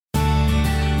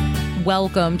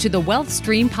Welcome to the Wealth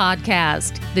Stream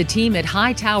Podcast. The team at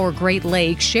Hightower Great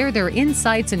Lakes share their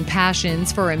insights and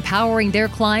passions for empowering their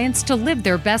clients to live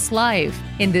their best life.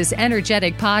 In this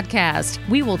energetic podcast,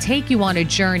 we will take you on a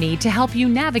journey to help you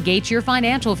navigate your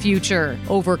financial future,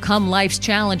 overcome life's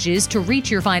challenges to reach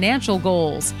your financial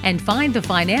goals, and find the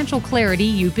financial clarity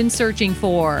you've been searching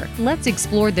for. Let's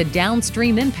explore the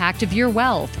downstream impact of your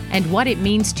wealth and what it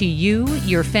means to you,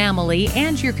 your family,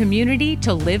 and your community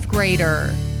to live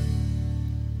greater.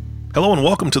 Hello and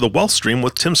welcome to the Wealth Stream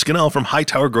with Tim Scannell from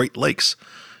Hightower Great Lakes.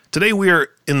 Today we are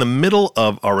in the middle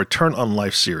of our Return on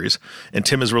Life series, and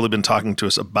Tim has really been talking to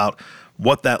us about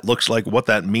what that looks like, what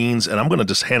that means, and I'm going to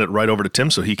just hand it right over to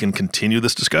Tim so he can continue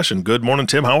this discussion. Good morning,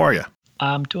 Tim. How are you?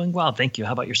 I'm doing well, thank you.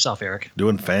 How about yourself, Eric?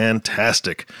 Doing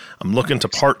fantastic. I'm looking to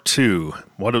part two.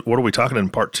 What are we talking in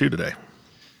part two today?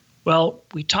 Well,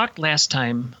 we talked last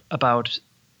time about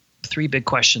three big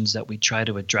questions that we try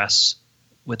to address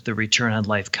with the return on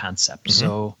life concept. Mm-hmm.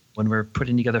 So when we're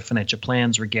putting together financial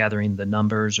plans, we're gathering the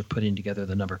numbers or putting together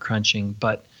the number crunching.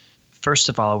 But first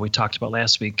of all, we talked about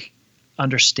last week,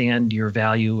 understand your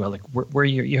value or like where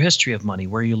your history of money,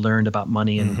 where you learned about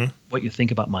money and what you think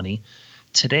about money.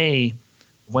 Today,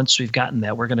 once we've gotten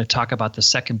that, we're going to talk about the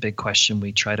second big question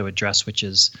we try to address, which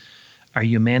is, are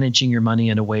you managing your money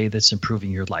in a way that's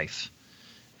improving your life?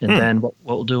 And then what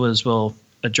we'll do is we'll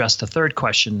address the third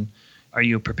question. Are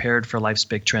you prepared for life's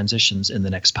big transitions in the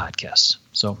next podcast?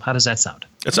 So how does that sound?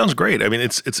 It sounds great. I mean,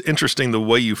 it's interesting the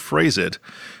way you phrase it.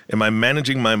 Am I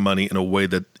managing my money in a way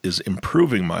that is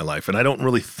improving my life? And I don't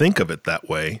really think of it that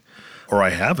way, or I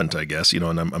haven't, I guess,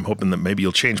 and I'm hoping that maybe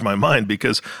you'll change my mind,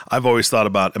 because I've always thought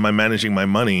about, am I managing my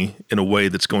money in a way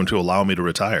that's going to allow me to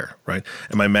retire, right?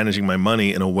 Am I managing my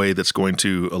money in a way that's going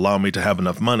to allow me to have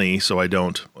enough money so I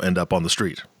don't end up on the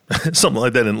street? Something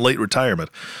like that in late retirement,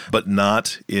 but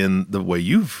not in the way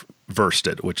you've versed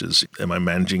it, which is, am I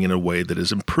managing in a way that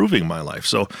is improving my life?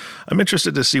 So I'm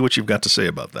interested to see what you've got to say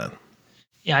about that.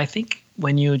 Yeah, I think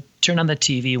when you turn on the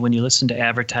TV, when you listen to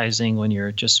advertising, when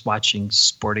you're just watching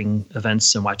sporting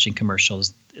events and watching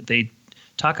commercials, they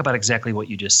talk about exactly what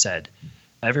you just said.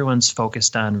 Everyone's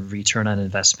focused on return on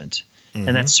investment, and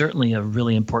that's certainly a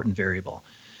really important variable.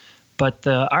 But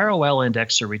the ROL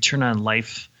index, or return on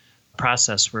life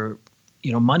process, where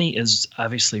money is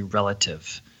obviously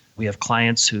relative. We have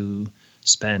clients who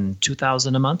spend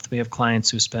 $2,000 a month. We have clients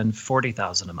who spend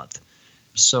 $40,000 a month.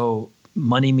 So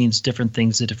money means different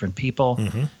things to different people.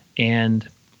 And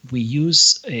we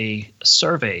use a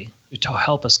survey to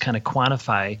help us kind of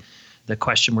quantify the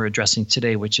question we're addressing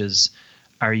today, which is,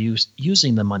 are you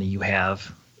using the money you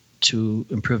have to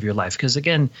improve your life? Because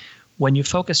again, when you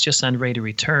focus just on rate of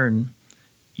return,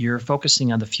 you're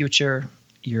focusing on the future.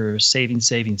 You're saving,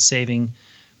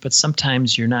 but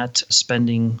sometimes you're not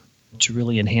spending to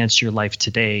really enhance your life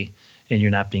today, and you're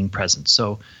not being present.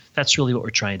 So that's really what we're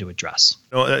trying to address.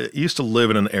 I used to live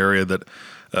in an area that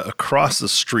across the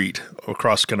street,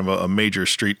 across kind of a major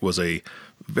street, was a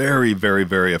very, very,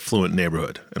 very affluent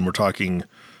neighborhood. And we're talking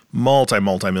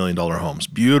multi-million dollar homes,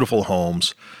 beautiful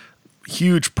homes,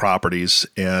 huge properties.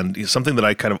 And something that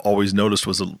I kind of always noticed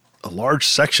was a large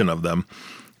section of them,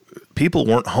 people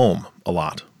weren't home a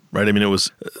lot, right? I mean, it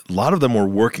was a lot of them were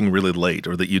working really late,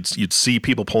 or that you'd see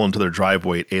people pull into their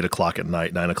driveway at 8 o'clock at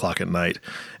night, 9 o'clock at night,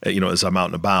 as I'm out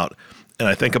and about. And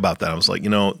I think about that. I was like,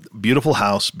 beautiful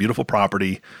house, beautiful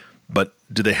property, but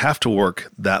do they have to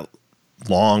work that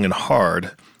long and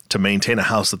hard to maintain a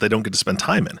house that they don't get to spend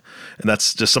time in? And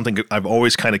that's just something I've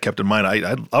always kind of kept in mind.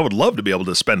 I would love to be able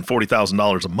to spend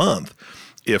 $40,000 a month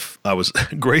if I was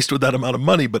graced with that amount of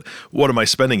money, but what am I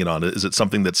spending it on? Is it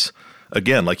something that's,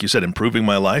 again, like you said, improving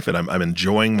my life and I'm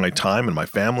enjoying my time and my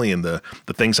family and the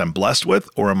things I'm blessed with,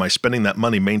 or am I spending that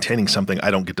money maintaining something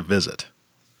I don't get to visit?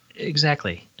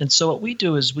 Exactly. And so what we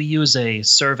do is we use a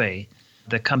survey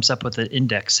that comes up with an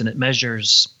index, and it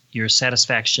measures your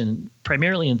satisfaction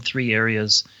primarily in three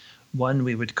areas. One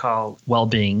we would call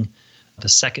well-being. The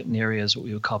second area is what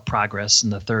we would call progress,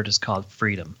 and the third is called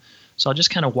freedom. So I'll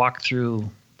just kind of walk through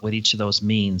what each of those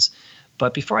means.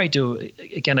 But before I do,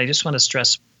 again, I just want to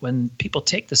stress, when people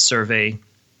take the survey,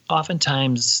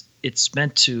 oftentimes it's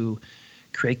meant to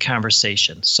create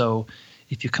conversation. So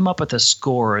if you come up with a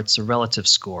score, it's a relative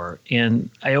score. And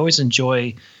I always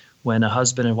enjoy when a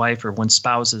husband and wife, or when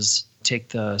spouses take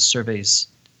the surveys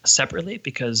separately,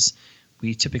 because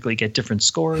we typically get different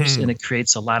scores and it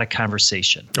creates a lot of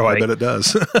conversation. Oh, right? I bet it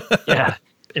does. Yeah.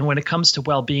 And when it comes to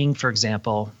well-being, for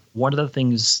example, one of the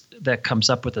things that comes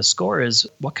up with a score is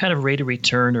what kind of rate of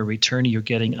return or return you're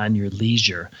getting on your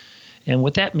leisure. And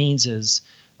what that means is,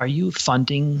 are you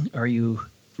funding, are you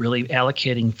really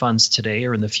allocating funds today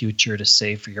or in the future to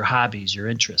save for your hobbies, your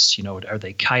interests. Are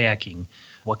they kayaking?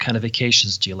 What kind of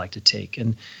vacations do you like to take?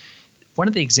 And one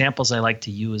of the examples I like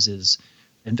to use is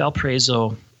in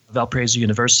Valparaiso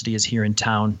University is here in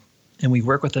town, and we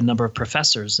work with a number of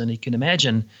professors. And you can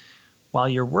imagine while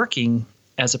you're working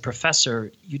as a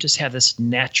professor, you just have this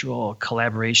natural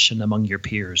collaboration among your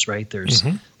peers, right? There's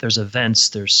events,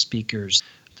 there's speakers,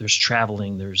 there's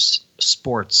traveling, there's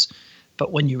sports.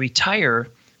 But when you retire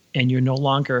and you're no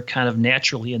longer kind of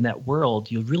naturally in that world,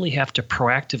 you really have to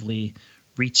proactively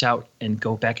reach out and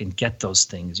go back and get those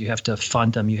things. You have to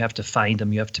fund them, you have to find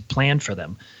them, you have to plan for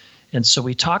them. And so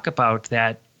we talk about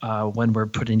that when we're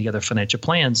putting together financial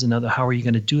plans and how are you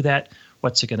going to do that?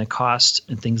 What's it going to cost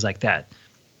and things like that.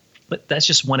 But that's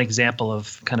just one example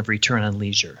of kind of return on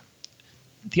leisure.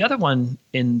 The other one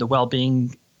in the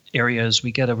well-being area is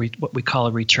we get what we call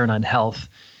a return on health.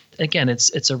 Again,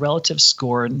 it's a relative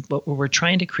score, but what we're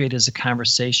trying to create is a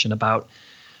conversation about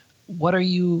what are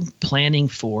you planning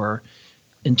for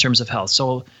in terms of health.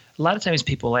 So a lot of times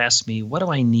people ask me, what do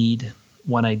I need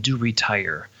when I do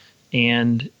retire?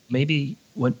 And maybe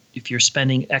if you're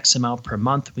spending X amount per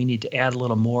month, we need to add a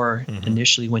little more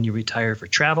initially when you retire for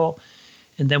travel.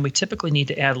 And then we typically need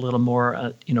to add a little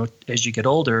more, as you get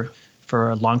older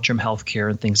for long-term health care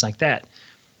and things like that.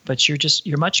 But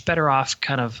you're much better off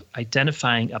kind of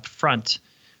identifying up front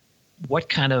what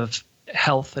kind of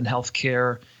health and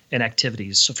healthcare and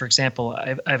activities. So, for example,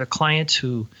 I have a client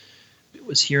who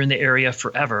was here in the area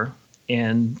forever,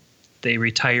 and they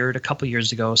retired a couple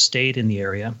years ago, stayed in the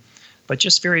area, but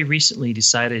just very recently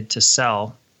decided to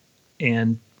sell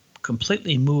and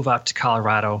completely move out to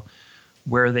Colorado,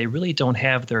 where they really don't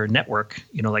have their network,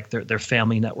 like their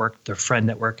family network, their friend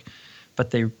network,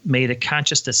 but they made a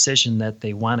conscious decision that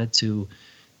they wanted to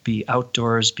be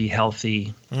outdoors, be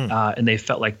healthy, and they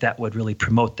felt like that would really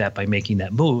promote that by making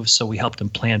that move. So we helped them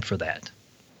plan for that.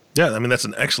 Yeah, I mean, that's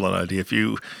an excellent idea. If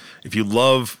you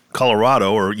love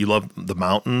Colorado, or you love the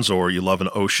mountains, or you love an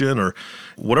ocean, or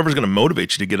whatever's going to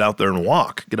motivate you to get out there and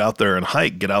walk, get out there and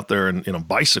hike, get out there and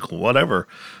bicycle, whatever,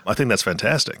 I think that's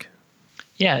fantastic.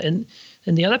 Yeah, and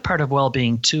the other part of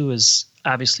well-being too is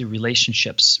obviously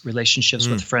relationships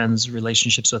with friends,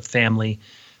 relationships with family.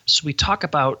 So we talk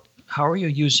about how are you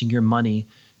using your money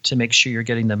to make sure you're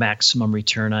getting the maximum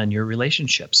return on your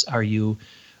relationships. Are you,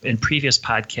 in previous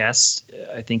podcasts,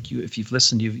 I think if you've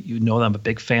listened, you know that I'm a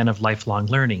big fan of lifelong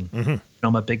learning.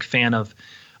 I'm a big fan of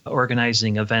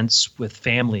organizing events with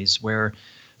families where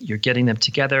you're getting them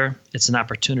together. It's an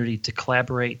opportunity to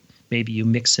collaborate. Maybe you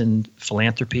mix in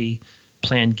philanthropy,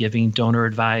 planned giving, donor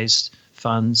advised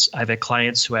funds. I've had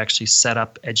clients who actually set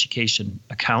up education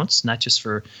accounts, not just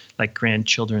for like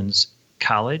grandchildren's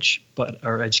college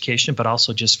or education, but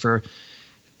also just for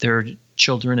their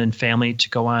children and family to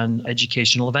go on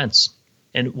educational events.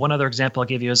 And one other example I'll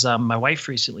give you is my wife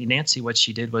recently, Nancy, what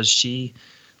she did was she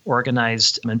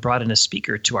organized and brought in a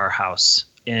speaker to our house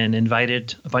and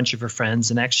invited a bunch of her friends.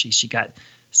 And actually she got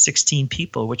 16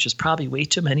 people, which is probably way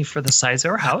too many for the size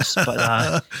of our house,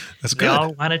 but That's they good.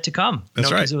 all wanted to come. That's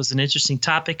right. Because it was an interesting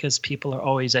topic, because people are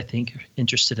always, I think,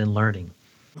 interested in learning.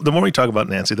 The more we talk about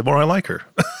Nancy, the more I like her.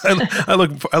 I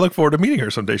look forward to meeting her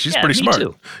someday. She's pretty smart. Me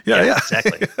too. Yeah,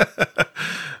 Exactly.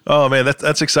 Oh man,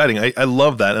 that's exciting. I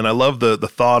love that, and I love the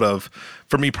thought of,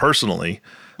 for me personally,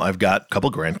 I've got a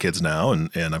couple grandkids now, and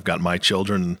I've got my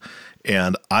children,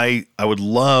 and I would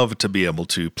love to be able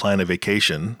to plan a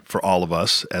vacation for all of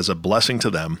us as a blessing to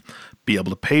them, be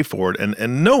able to pay for it,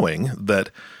 and knowing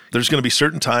that there's going to be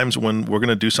certain times when we're going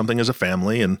to do something as a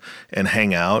family and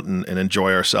hang out and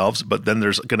enjoy ourselves. But then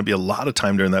there's going to be a lot of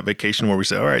time during that vacation where we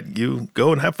say, all right, you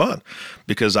go and have fun,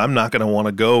 because I'm not going to want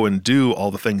to go and do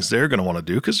all the things they're going to want to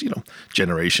do because,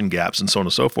 generation gaps and so on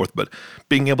and so forth. But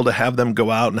being able to have them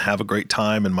go out and have a great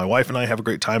time, and my wife and I have a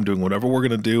great time doing whatever we're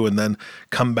going to do, and then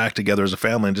come back together as a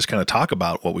family and just kind of talk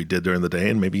about what we did during the day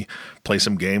and maybe play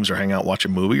some games or hang out, watch a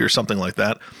movie or something like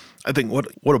that. I think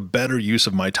what a better use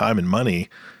of my time and money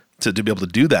to be able to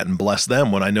do that and bless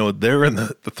them when I know they're in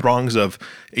the throngs of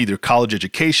either college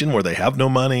education where they have no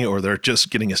money, or they're just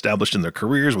getting established in their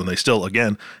careers when they still,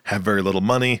 again, have very little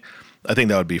money. I think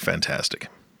that would be fantastic.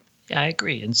 Yeah, I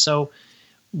agree. And so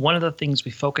one of the things we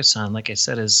focus on, like I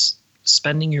said, is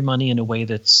spending your money in a way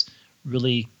that's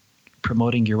really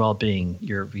promoting your well-being,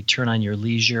 your return on your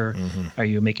leisure. Are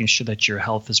you making sure that your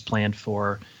health is planned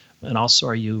for? And also,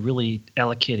 are you really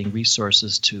allocating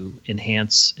resources to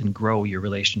enhance and grow your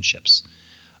relationships?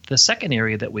 The second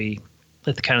area that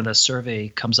the survey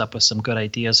comes up with some good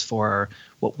ideas for are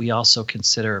what we also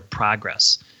consider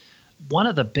progress. One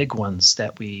of the big ones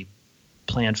that we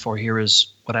plan for here is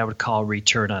what I would call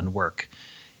return on work.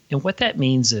 And what that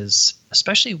means is,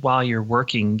 especially while you're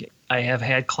working, I have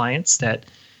had clients that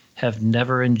have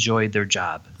never enjoyed their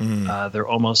job. They're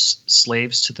almost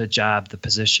slaves to the job, the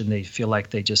position. They feel like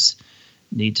they just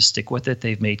need to stick with it.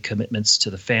 They've made commitments to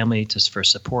the family for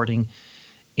supporting.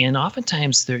 And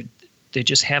oftentimes they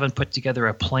just haven't put together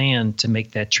a plan to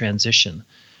make that transition.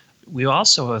 We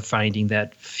also are finding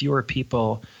that fewer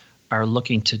people are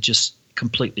looking to just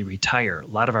completely retire. A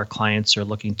lot of our clients are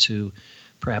looking to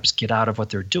perhaps get out of what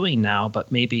they're doing now,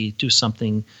 but maybe do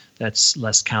something that's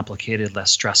less complicated, less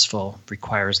stressful,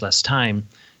 requires less time,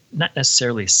 not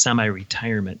necessarily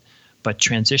semi-retirement, but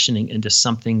transitioning into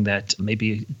something that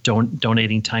maybe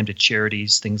donating time to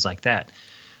charities, things like that.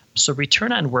 So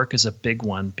return on work is a big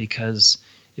one, because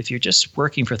if you're just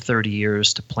working for 30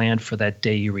 years to plan for that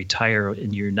day you retire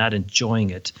and you're not enjoying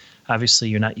it, obviously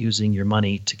you're not using your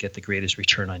money to get the greatest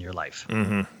return on your life.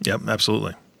 Mm-hmm. Yep,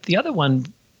 absolutely. The other one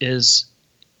is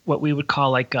what we would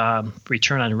call like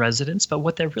return on residence. But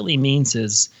what that really means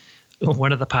is,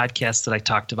 one of the podcasts that I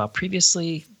talked about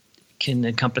previously can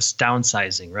encompass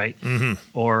downsizing, right? Mm-hmm.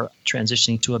 Or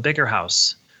transitioning to a bigger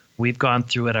house. We've gone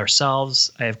through it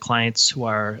ourselves. I have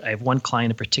one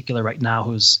client in particular right now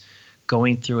who's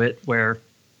going through it, where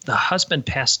the husband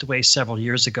passed away several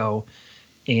years ago,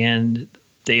 and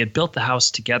they had built the house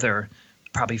together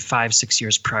probably 5-6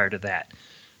 years prior to that.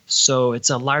 So it's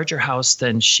a larger house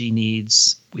than she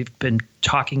needs. We've been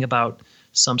talking about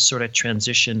some sort of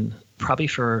transition probably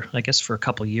for a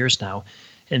couple of years now.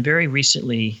 And very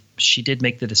recently, she did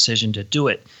make the decision to do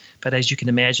it. But as you can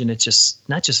imagine, it's just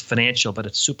not just financial, but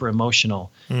it's super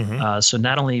emotional. Mm-hmm. So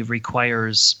not only we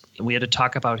had to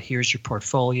talk about, here's your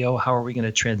portfolio, how are we going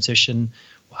to transition?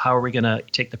 How are we going to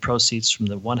take the proceeds from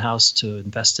the one house to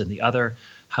invest in the other?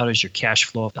 How does your cash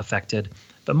flow affected?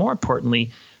 But more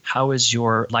importantly, how is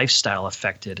your lifestyle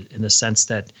affected, in the sense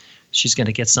that she's going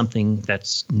to get something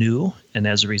that's new, and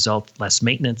as a result, less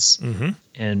maintenance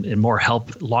and more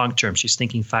help long term. She's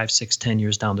thinking 5, 6, 10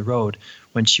 years down the road,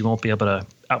 when she won't be able to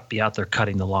be out there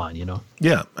cutting the lawn,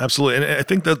 Yeah, absolutely. And I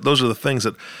think that those are the things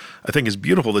that I think is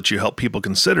beautiful that you help people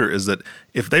consider, is that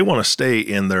if they want to stay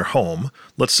in their home,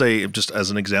 let's say, just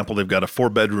as an example, they've got a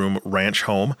 4-bedroom ranch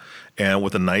home and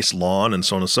with a nice lawn and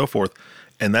so on and so forth.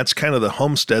 And that's kind of the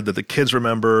homestead that the kids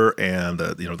remember, and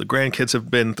the grandkids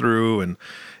have been through,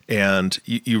 and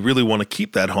you really want to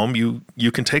keep that home.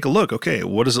 You can take a look. Okay,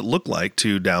 what does it look like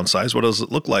to downsize? What does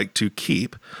it look like to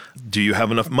keep? Do you have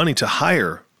enough money to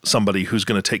hire somebody who's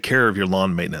going to take care of your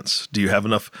lawn maintenance? Do you have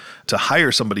enough to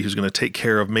hire somebody who's going to take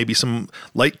care of maybe some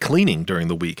light cleaning during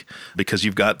the week, because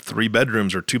you've got 3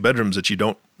 bedrooms or 2 bedrooms that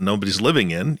nobody's living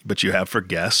in, but you have for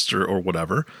guests or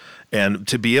whatever? And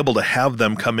to be able to have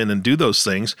them come in and do those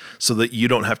things so that you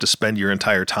don't have to spend your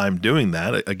entire time doing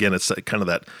that. Again, it's kind of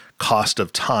that cost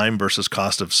of time versus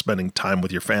cost of spending time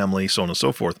with your family, so on and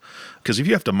so forth. Because if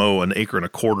you have to mow 1.25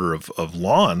 acres of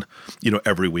lawn,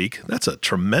 every week, that's a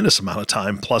tremendous amount of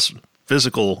time, plus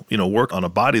physical, work on a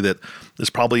body that is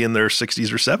probably in their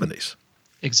 60s or 70s.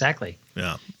 Exactly.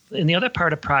 Yeah. And the other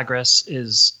part of progress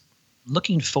is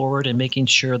looking forward and making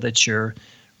sure that you're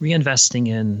reinvesting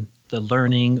in the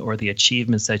learning or the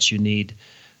achievements that you need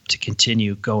to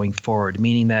continue going forward,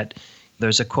 meaning that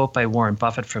there's a quote by Warren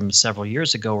Buffett from several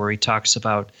years ago where he talks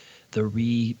about the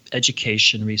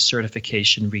re-education,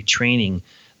 recertification, retraining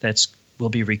that will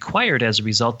be required as a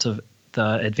result of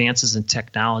the advances in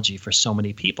technology for so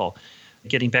many people.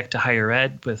 Getting back to higher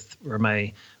ed,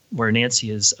 where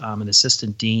Nancy is an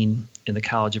assistant dean in the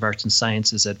College of Arts and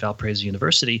Sciences at Valparaiso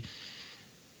University,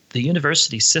 the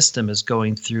university system is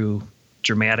going through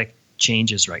dramatic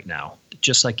changes right now,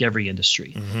 just like every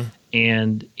industry. Mm-hmm.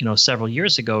 And, several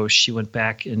years ago, she went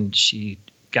back and she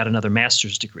got another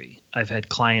master's degree. I've had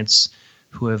clients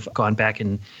who have gone back,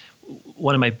 and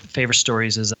one of my favorite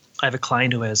stories is I have a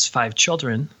client who has 5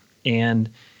 children, and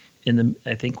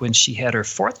I think when she had her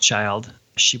 4th child,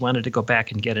 she wanted to go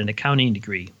back and get an accounting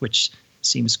degree, which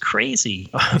seems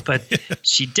crazy, but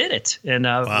she did it. And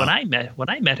Wow. when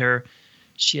I met her,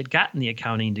 she had gotten the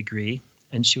accounting degree,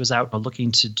 and she was out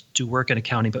looking to do work in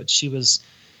accounting, but she was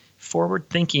forward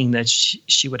thinking that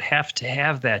she would have to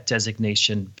have that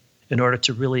designation in order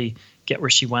to really get where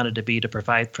she wanted to be, to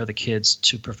provide for the kids,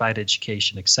 to provide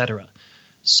education, et cetera.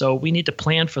 So we need to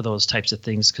plan for those types of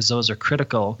things, because those are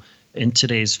critical in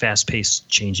today's fast-paced,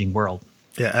 changing world.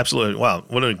 Yeah, absolutely. Wow,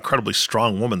 what an incredibly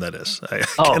strong woman that is. I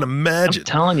can't imagine. I'm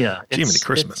telling you. Jiminy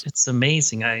Christmas. It's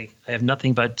amazing. I have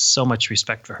nothing but so much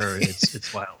respect for her.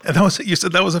 It's wild. And you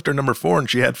said that was after number 4, and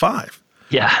she had 5.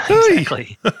 Yeah,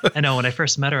 exactly. I know. When I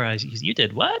first met her, you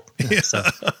did what? Yeah. So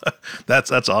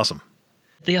That's awesome.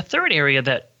 the third area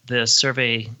that the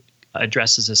survey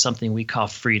addresses is something we call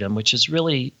freedom, which is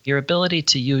really your ability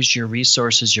to use your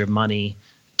resources, your money,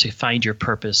 to find your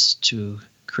purpose, to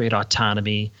create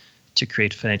autonomy, to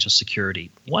create financial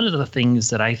security. One of the things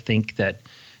that I think that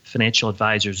financial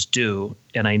advisors do,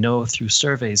 and I know through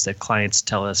surveys that clients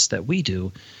tell us that we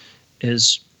do,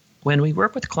 is when we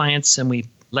work with clients and we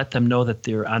let them know that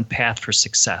they're on path for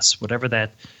success, whatever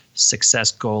that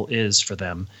success goal is for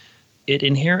them, it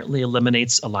inherently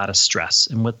eliminates a lot of stress.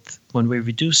 And when we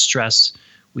reduce stress,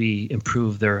 we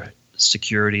improve their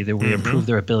security, that we improve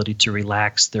their ability to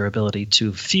relax, their ability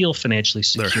to feel financially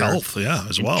secure. Their health,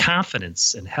 as well.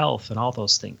 Confidence and health and all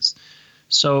those things.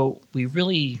 So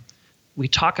we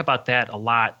talk about that a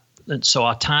lot. And so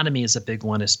autonomy is a big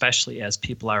one, especially as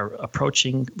people are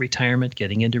approaching retirement,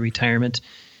 getting into retirement.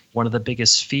 One of the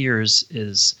biggest fears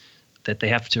is that they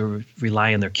have to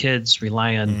rely on their kids,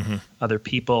 rely on other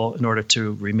people in order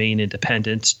to remain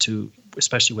independent,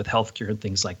 especially with healthcare and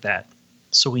things like that.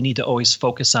 So we need to always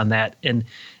focus on that and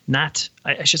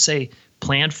I should say,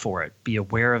 plan for it, be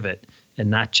aware of it,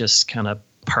 and not just kind of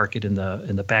park it in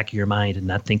the back of your mind and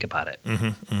not think about it.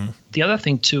 The other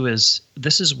thing too is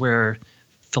this is where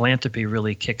philanthropy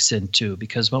really kicks in too,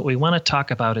 because what we want to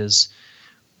talk about is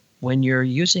when you're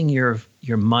using your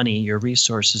money, your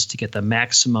resources to get the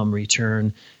maximum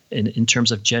return in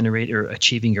terms of generate or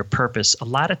achieving your purpose, a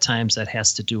lot of times that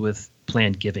has to do with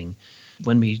planned giving.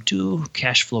 When we do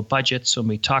cash flow budgets, when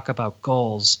we talk about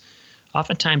goals,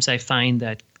 oftentimes I find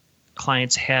that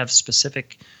clients have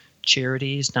specific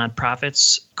charities,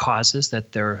 nonprofits, causes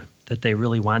that they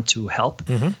really want to help,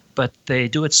 but they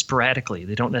do it sporadically.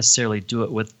 They don't necessarily do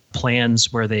it with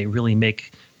plans where they really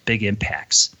make big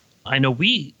impacts. I know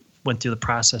we went through the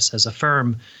process as a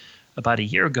firm about a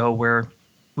year ago where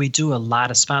we do a lot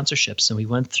of sponsorships, and we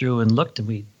went through and looked, and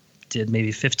we did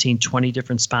maybe 15, 20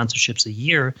 different sponsorships a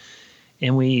year,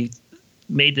 and we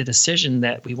made the decision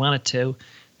that we wanted to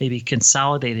maybe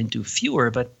consolidate and do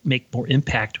fewer, but make more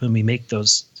impact when we make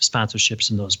those sponsorships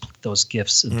and those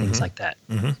gifts and things like that.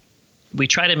 We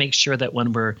try to make sure that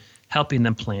when we're helping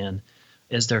them plan,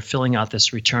 as they're filling out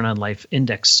this Return on Life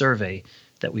Index survey,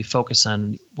 that we focus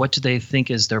on what do they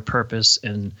think is their purpose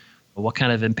and what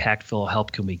kind of impactful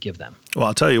help can we give them. Well,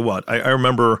 I'll tell you what, I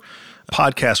remember a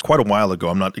podcast quite a while ago.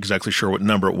 I'm not exactly sure what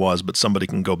number it was, but somebody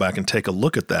can go back and take a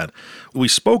look at that. We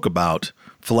spoke about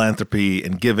philanthropy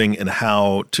and giving and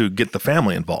how to get the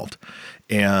family involved.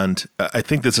 And I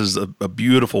think this is a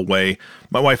beautiful way.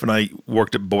 My wife and I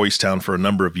worked at Boys Town for a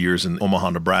number of years in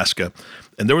Omaha, Nebraska.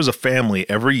 And there was a family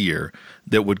every year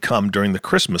that would come during the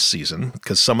Christmas season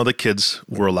because some of the kids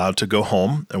were allowed to go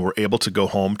home and were able to go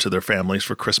home to their families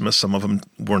for Christmas. Some of them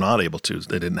were not able to.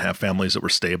 They didn't have families that were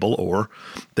stable, or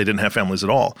they didn't have families at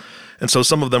all. And so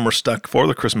some of them were stuck for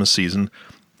the Christmas season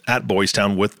at Boys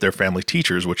Town with their family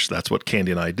teachers, which that's what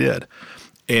Candy and I did.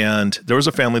 And there was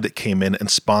a family that came in and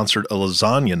sponsored a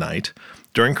lasagna night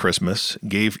during Christmas,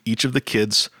 gave each of the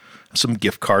kids some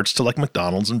gift cards to like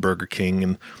McDonald's and Burger King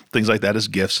and things like that as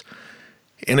gifts.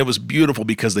 And it was beautiful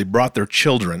because they brought their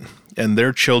children, and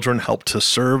their children helped to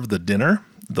serve the dinner,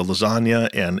 the lasagna,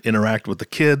 and interact with the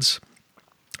kids.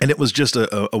 And it was just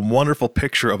a wonderful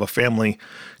picture of a family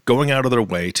going out of their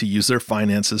way to use their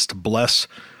finances to bless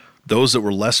those that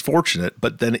were less fortunate,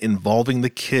 but then involving the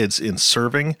kids in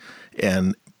serving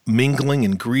and mingling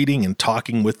and greeting and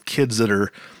talking with kids that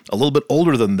are a little bit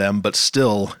older than them, but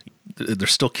they're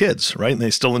still kids, right? And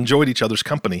they still enjoyed each other's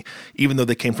company, even though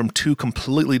they came from two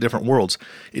completely different worlds.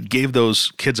 It gave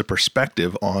those kids a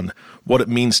perspective on what it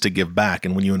means to give back.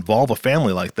 And when you involve a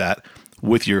family like that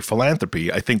with your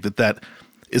philanthropy, I think that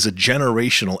is a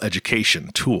generational education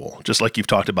tool, just like you've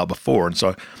talked about before. And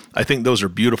so I think those are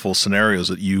beautiful scenarios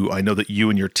that I know that you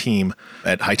and your team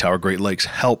at Hightower Great Lakes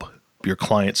help your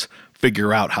clients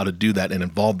figure out how to do that and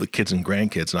involve the kids and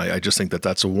grandkids. And I just think that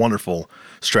that's a wonderful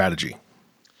strategy.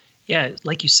 Yeah,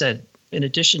 like you said, in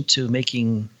addition to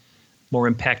making more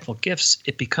impactful gifts,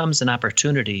 it becomes an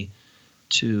opportunity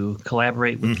to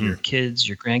collaborate with your kids,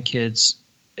 your grandkids.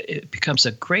 It becomes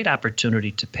a great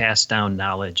opportunity to pass down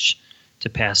knowledge, to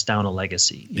pass down a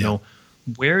legacy. You know,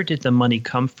 where did the money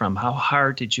come from? How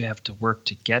hard did you have to work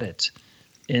to get it?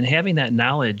 And having that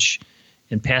knowledge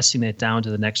and passing that down to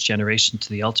the next generation, to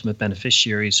the ultimate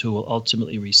beneficiaries who will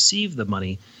ultimately receive the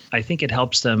money, I think it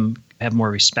helps them have more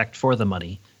respect for the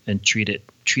money and treat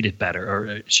it better, or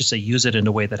I should say use it in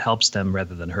a way that helps them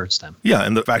rather than hurts them. Yeah,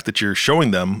 and the fact that you're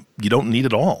showing them you don't need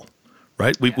it all,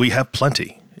 right? We have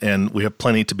plenty, and we have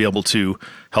plenty to be able to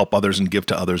help others and give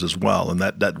to others as well. And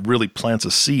that really plants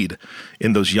a seed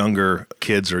in those younger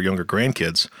kids or younger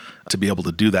grandkids to be able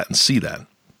to do that and see that.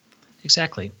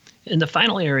 Exactly. And the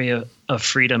final area of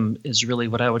freedom is really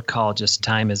what I would call just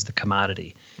time as the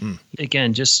commodity.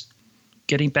 Again, just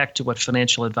getting back to what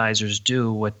financial advisors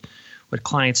do, what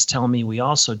clients tell me we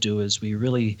also do is we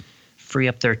really free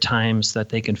up their time so that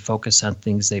they can focus on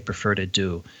things they prefer to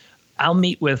do. I'll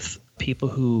meet with people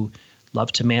who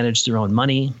love to manage their own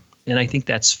money, and I think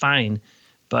that's fine.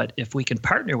 But if we can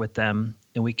partner with them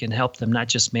and we can help them not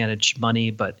just manage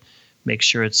money, but make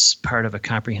sure it's part of a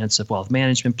comprehensive wealth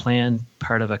management plan,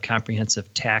 part of a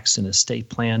comprehensive tax and estate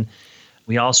plan.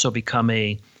 We also become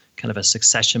a kind of a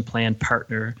succession plan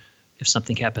partner if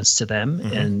something happens to them,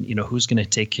 and who's going to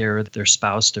take care of their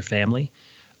spouse, their family.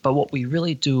 But what we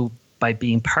really do by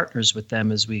being partners with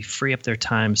them is we free up their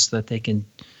time so that they can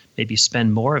maybe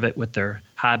spend more of it with their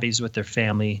hobbies, with their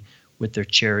family, with their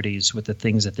charities, with the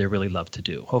things that they really love to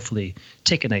do. Hopefully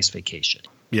take a nice vacation.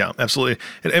 Yeah, absolutely.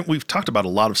 And we've talked about a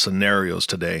lot of scenarios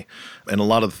today and a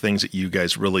lot of the things that you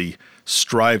guys really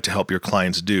strive to help your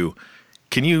clients do.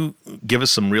 Can you give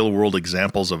us some real world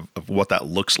examples of what that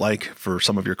looks like for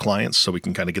some of your clients so we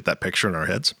can kind of get that picture in our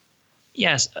heads?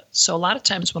 Yes. So a lot of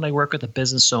times when I work with a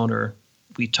business owner,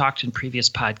 we talked in previous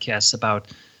podcasts about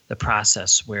the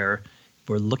process where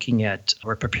we're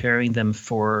preparing them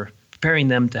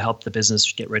to help the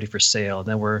business get ready for sale.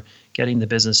 Then we're getting the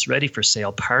business ready for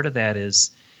sale. Part of that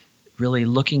is really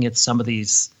looking at some of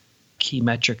these key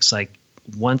metrics, like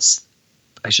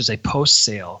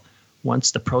post-sale,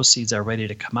 once the proceeds are ready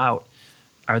to come out,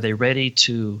 are they ready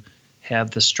to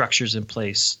have the structures in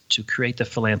place to create the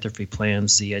philanthropy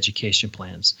plans, the education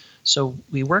plans? So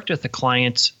we worked with a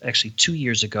client actually 2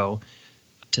 years ago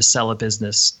to sell a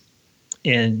business.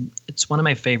 And it's one of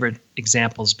my favorite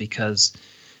examples because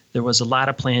there was a lot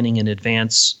of planning in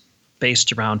advance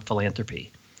based around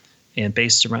philanthropy. And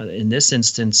in this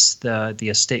instance, the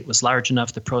estate was large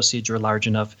enough, the proceeds were large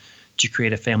enough to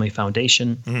create a family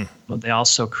foundation. They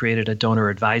also created a donor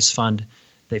advised fund.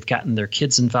 They've gotten their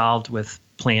kids involved with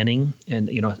planning and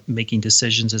making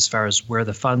decisions as far as where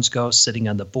the funds go, sitting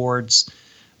on the boards,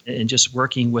 and just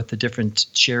working with the different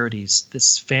charities.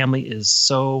 This family is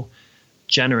so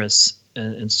generous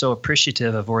and so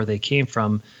appreciative of where they came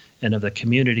from and of the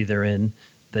community they're in,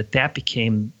 that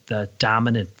became the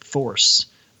dominant force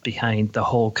behind the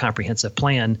whole comprehensive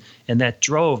plan, and that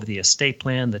drove the estate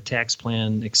plan, the tax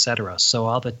plan, et cetera. So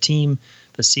all the team,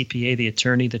 the CPA, the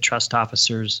attorney, the trust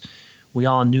officers, we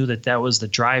all knew that was the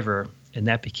driver, and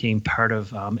that became part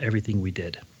of everything we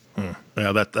did.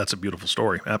 Yeah, that's a beautiful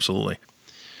story. Absolutely.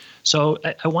 So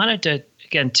I wanted to,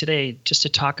 again, today, just to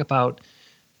talk about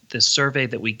the survey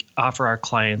that we offer our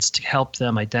clients to help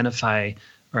them identify,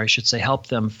 or I should say help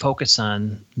them focus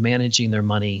on managing their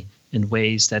money in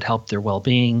ways that help their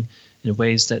well-being, in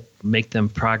ways that make them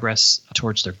progress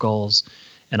towards their goals,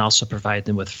 and also provide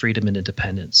them with freedom and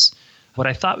independence. What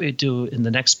I thought we'd do in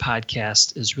the next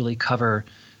podcast is really cover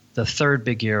the third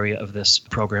big area of this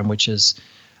program, which is,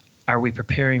 are we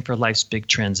preparing for life's big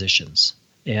transitions?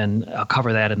 And I'll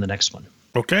cover that in the next one.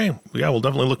 Okay. Yeah, we'll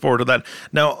definitely look forward to that.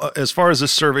 Now, as far as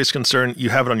this survey is concerned, you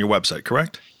have it on your website,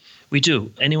 correct? We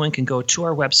do. Anyone can go to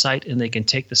our website and they can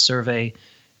take the survey.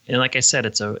 And like I said,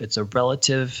 it's a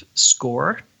relative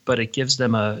score, but it gives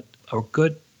them a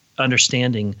good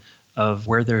understanding of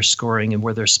where they're scoring and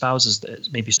where their spouses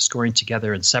may be scoring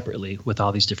together and separately with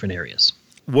all these different areas.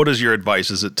 What is your advice?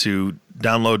 Is it to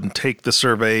download and take the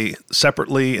survey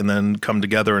separately and then come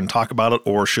together and talk about it?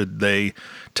 Or should they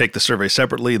take the survey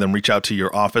separately, then reach out to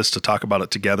your office to talk about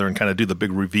it together and kind of do the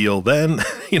big reveal then,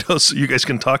 so you guys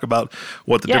can talk about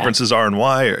what the differences are and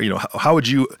why? Or, how would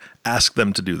you ask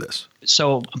them to do this?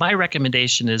 So my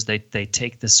recommendation is they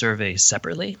take the survey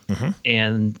separately,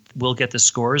 and we'll get the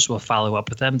scores. We'll follow up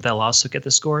with them. They'll also get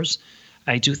the scores.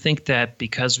 I do think that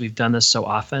because we've done this so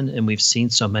often and we've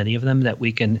seen so many of them, that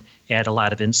we can add a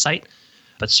lot of insight.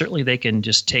 But certainly they can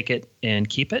just take it and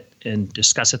keep it and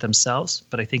discuss it themselves.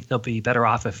 But I think they'll be better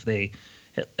off if they,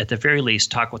 at the very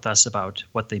least, talk with us about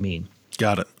what they mean.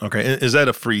 Got it. Okay. Is that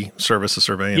a free service, a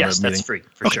survey? Yes, that's free,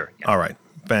 for sure. Yeah. All right.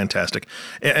 Fantastic.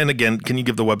 And again, can you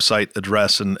give the website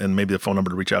address and maybe the phone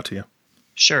number to reach out to you?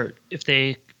 Sure. If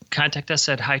they contact us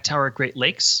at Hightower Great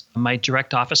Lakes, my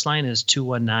direct office line is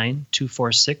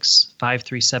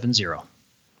 219-246-5370. All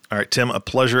right, Tim, a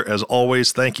pleasure as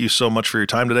always. Thank you so much for your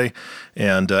time today.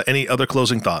 And any other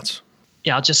closing thoughts?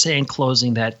 Yeah, I'll just say in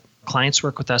closing that clients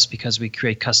work with us because we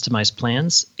create customized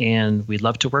plans, and we'd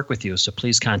love to work with you. So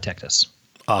please contact us.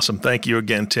 Awesome. Thank you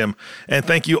again, Tim. And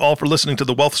thank you all for listening to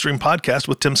the WealthStream podcast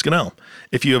with Tim Scannell.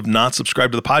 If you have not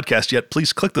subscribed to the podcast yet,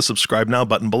 please click the subscribe now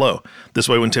button below. This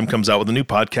way, when Tim comes out with a new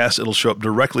podcast, it'll show up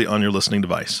directly on your listening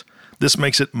device. This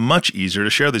makes it much easier to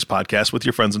share these podcasts with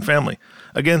your friends and family.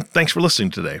 Again, thanks for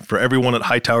listening today. For everyone at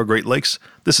Hightower Great Lakes,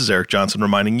 this is Eric Johnson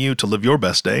reminding you to live your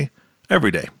best day every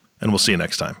day. And we'll see you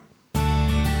next time.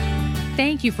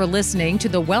 Thank you for listening to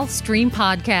the WealthStream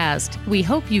podcast. We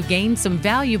hope you gained some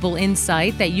valuable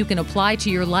insight that you can apply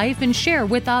to your life and share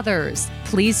with others.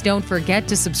 Please don't forget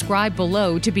to subscribe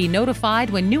below to be notified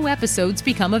when new episodes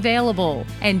become available.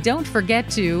 And don't forget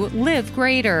to live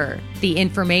greater. The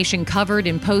information covered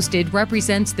and posted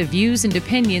represents the views and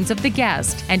opinions of the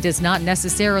guest and does not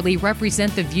necessarily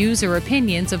represent the views or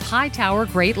opinions of Hightower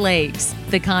Great Lakes.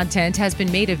 The content has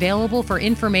been made available for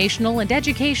informational and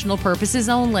educational purposes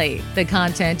only. The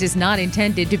content is not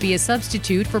intended to be a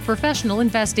substitute for professional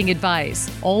investing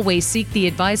advice. Always seek the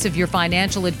advice of your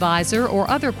financial advisor or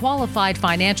other qualified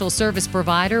financial service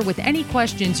provider with any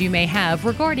questions you may have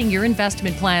regarding your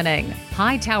investment planning.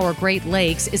 Hightower Great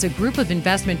Lakes is a group of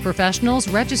investment professionals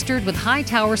registered with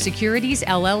Hightower Securities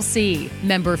LLC,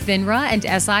 member FINRA and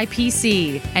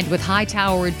SIPC, and with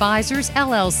Hightower Advisors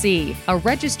LLC, a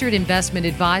registered investment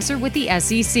advisor with the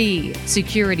SEC.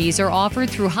 Securities are offered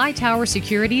through Hightower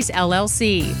Securities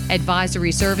LLC.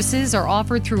 Advisory services are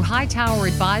offered through Hightower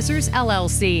Advisors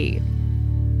LLC.